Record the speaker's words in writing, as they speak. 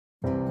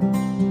Hey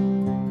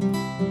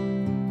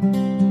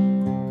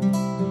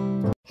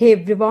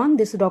everyone,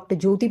 this is Dr.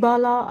 Jyoti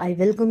Bala. I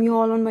welcome you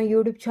all on my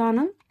YouTube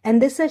channel. And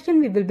this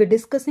session we will be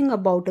discussing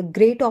about a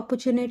great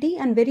opportunity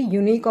and very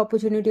unique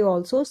opportunity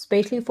also,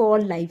 especially for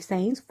life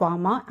science,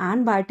 pharma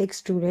and biotech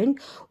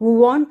students who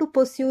want to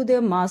pursue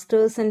their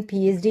masters and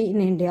PhD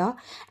in India.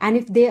 And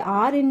if they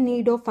are in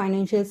need of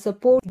financial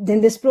support,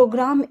 then this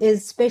program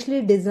is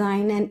specially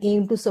designed and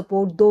aimed to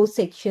support those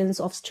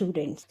sections of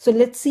students. So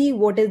let's see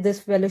what is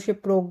this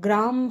fellowship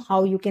program,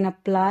 how you can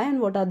apply, and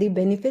what are the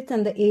benefits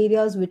and the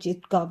areas which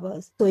it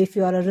covers. So if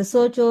you are a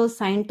researcher,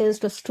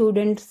 scientist or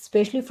student,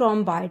 especially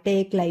from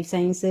biotech, life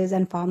sciences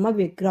and pharma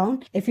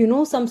background, if you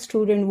know some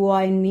student who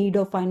are in need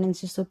of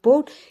financial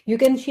support, you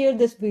can share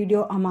this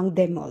video among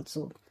them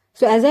also.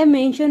 So as I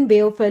mentioned,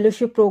 BAYER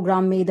Fellowship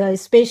Program MEDHA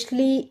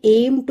especially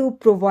aim to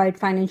provide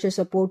financial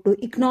support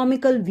to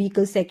economical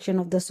weaker section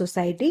of the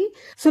society.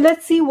 So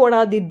let's see what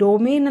are the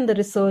domain and the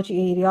research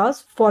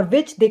areas for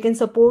which they can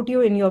support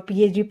you in your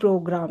PhD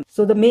program.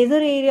 So the major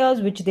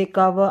areas which they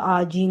cover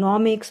are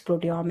genomics,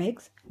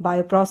 proteomics,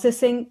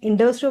 bioprocessing,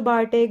 industrial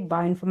biotech,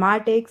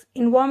 bioinformatics,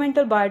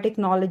 environmental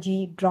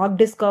biotechnology, drug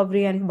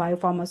discovery and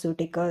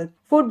biopharmaceutical,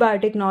 food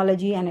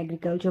biotechnology and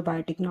agriculture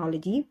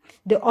biotechnology.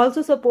 They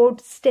also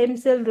support stem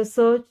cell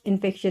research,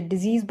 infectious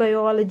disease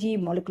biology,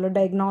 molecular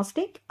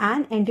diagnostic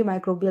and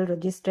antimicrobial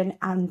resistance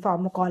and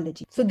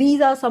pharmacology. So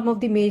these are some of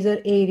the major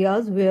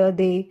areas where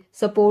they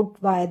support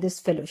via this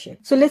fellowship.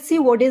 So let's see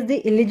what is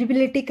the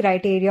eligibility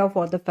criteria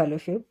for the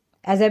fellowship.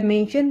 As I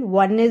mentioned,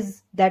 one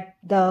is that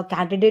the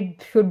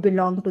candidate should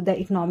belong to the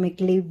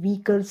economically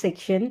weaker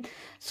section.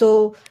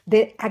 So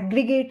the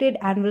aggregated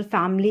annual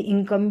family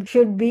income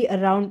should be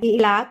around 8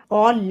 lakh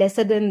or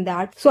lesser than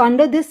that. So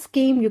under this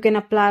scheme, you can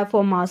apply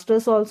for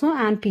masters also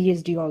and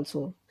PhD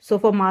also. So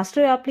for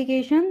master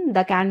application,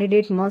 the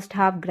candidate must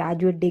have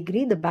graduate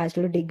degree, the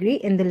bachelor degree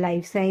in the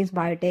life science,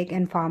 biotech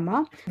and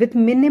pharma with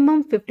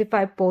minimum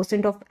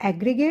 55% of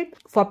aggregate.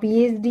 For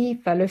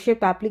PhD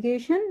fellowship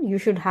application, you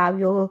should have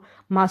your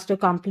master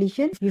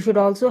completion. You should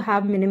also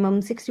have minimum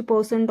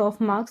 60%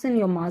 of marks in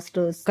your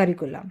master's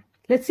curriculum.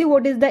 Let's see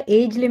what is the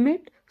age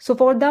limit. So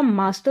for the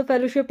master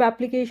fellowship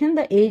application,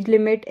 the age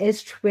limit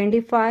is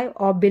 25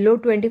 or below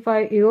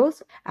 25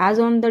 years as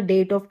on the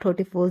date of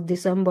 31st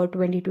December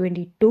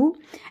 2022.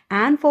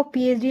 And for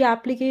PhD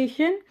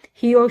application,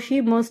 he or she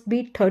must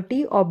be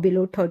 30 or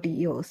below 30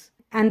 years.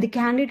 And the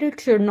candidate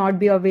should not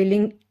be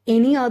availing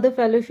any other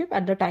fellowship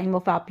at the time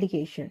of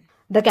application.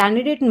 The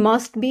candidate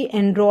must be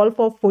enrolled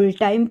for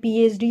full-time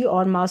PhD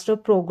or master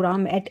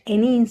program at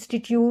any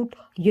institute,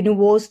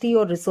 university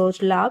or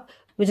research lab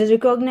which is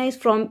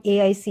recognized from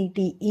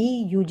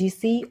AICTE,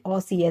 UGC or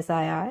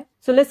CSIR.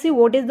 So let's see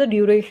what is the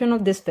duration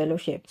of this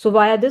fellowship. So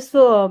via this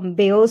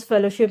BAYER's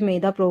Fellowship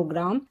MEDHA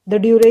program, the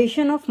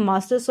duration of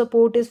master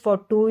support is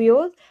for 2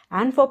 years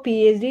and for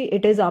PhD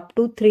it is up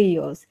to 3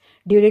 years.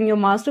 During your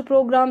master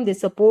program, they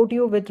support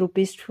you with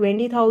rupees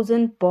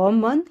 20,000 per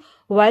month,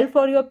 while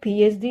for your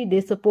PhD,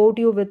 they support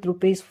you with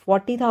rupees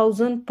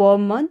 40,000 per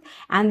month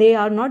and they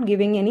are not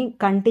giving any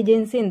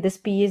contingency in this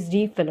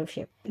PhD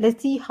fellowship.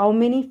 Let's see how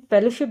many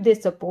fellowship they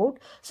support.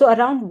 So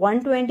around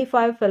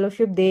 125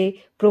 fellowship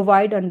they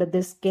provide under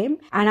this scheme,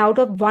 and out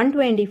of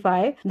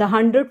 125, the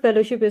 100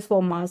 fellowship is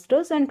for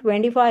masters and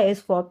 25 is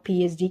for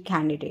PhD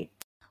candidate.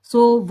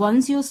 So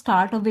once you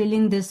start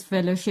availing this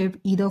fellowship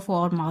either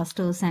for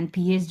masters and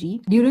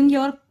PhD, during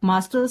your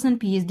masters and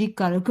PhD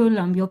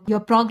curriculum, your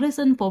progress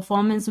and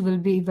performance will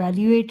be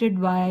evaluated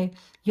by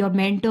your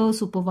mentor,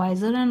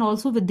 supervisor, and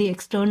also with the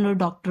external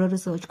doctoral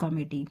research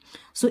committee.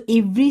 So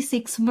every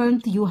 6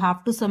 months, you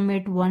have to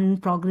submit one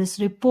progress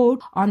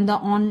report on the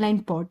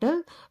online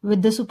portal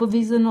with the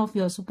supervision of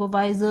your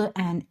supervisor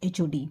and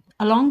HOD.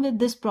 Along with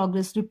this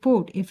progress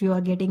report, if you are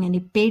getting any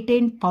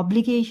patent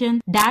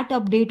publication, that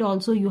update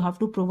also you have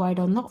to provide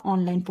on the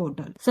online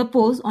portal.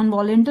 Suppose on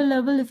volunteer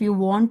level, if you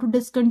want to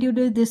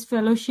discontinue this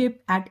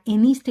fellowship at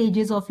any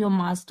stages of your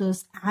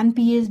masters and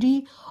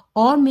PhD,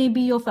 or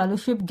maybe your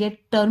fellowship get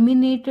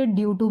terminated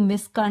due to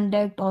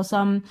misconduct or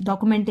some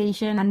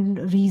documentation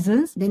and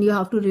reasons, then you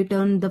have to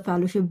return the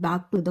fellowship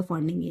back to the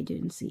funding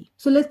agency.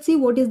 So let's see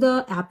what is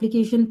the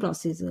application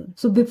procedure.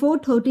 So before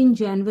 13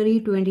 January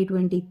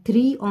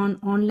 2023 on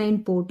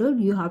online portal,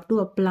 you have to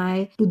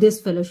apply to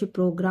this fellowship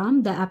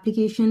program. The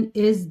application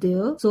is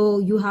there. So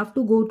you have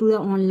to go to the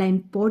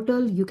online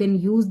portal. You can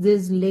use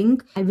this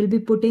link. I will be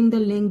putting the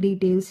link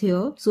details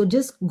here. So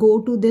just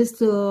go to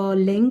this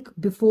link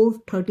before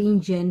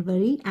 13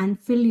 January and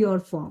fill your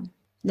form.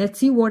 Let's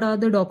see what are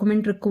the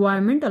document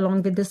requirement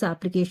along with this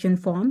application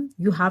form.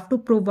 You have to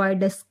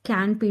provide a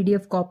scanned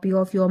PDF copy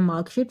of your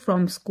mark sheet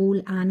from school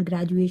and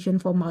graduation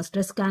for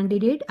master's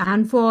candidate,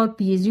 and for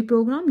PhD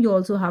program you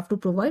also have to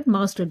provide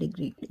master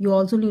degree. You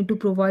also need to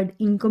provide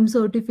income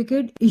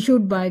certificate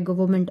issued by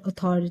government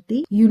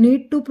authority. You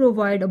need to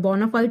provide a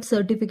bona fide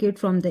certificate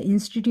from the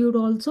institute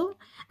also,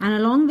 and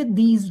along with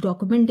these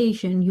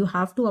documentation you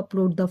have to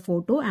upload the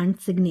photo and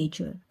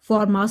signature.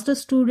 For master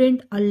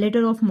student, a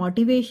letter of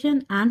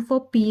motivation, and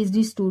for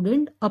PhD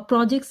student, a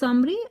project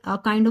summary, a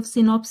kind of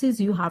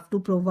synopsis you have to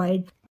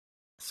provide.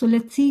 So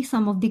let's see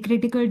some of the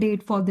critical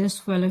date for this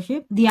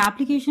fellowship. The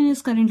application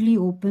is currently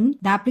open.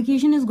 The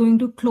application is going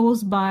to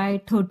close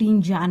by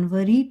 13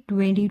 January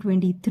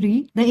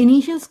 2023. The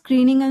initial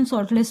screening and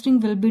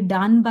shortlisting will be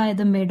done by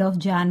the mid of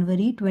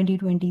January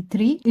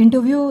 2023.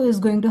 Interview is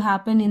going to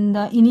happen in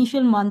the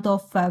initial month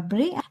of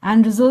February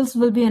and results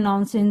will be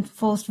announced in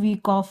first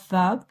week of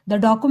Feb. The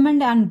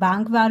document and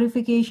bank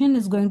verification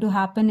is going to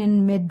happen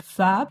in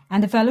mid-Feb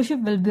and the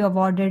fellowship will be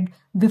awarded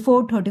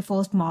before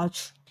 31st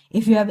March.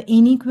 If you have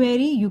any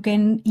query, you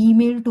can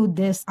email to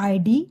this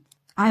ID.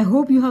 I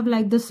hope you have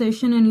liked the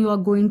session and you are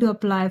going to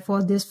apply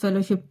for this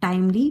fellowship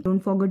timely. Don't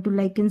forget to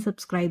like and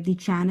subscribe the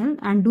channel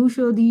and do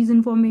share these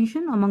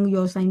information among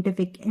your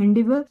scientific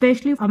endeavor,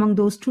 especially among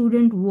those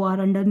students who are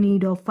under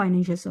need of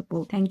financial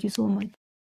support. Thank you so much.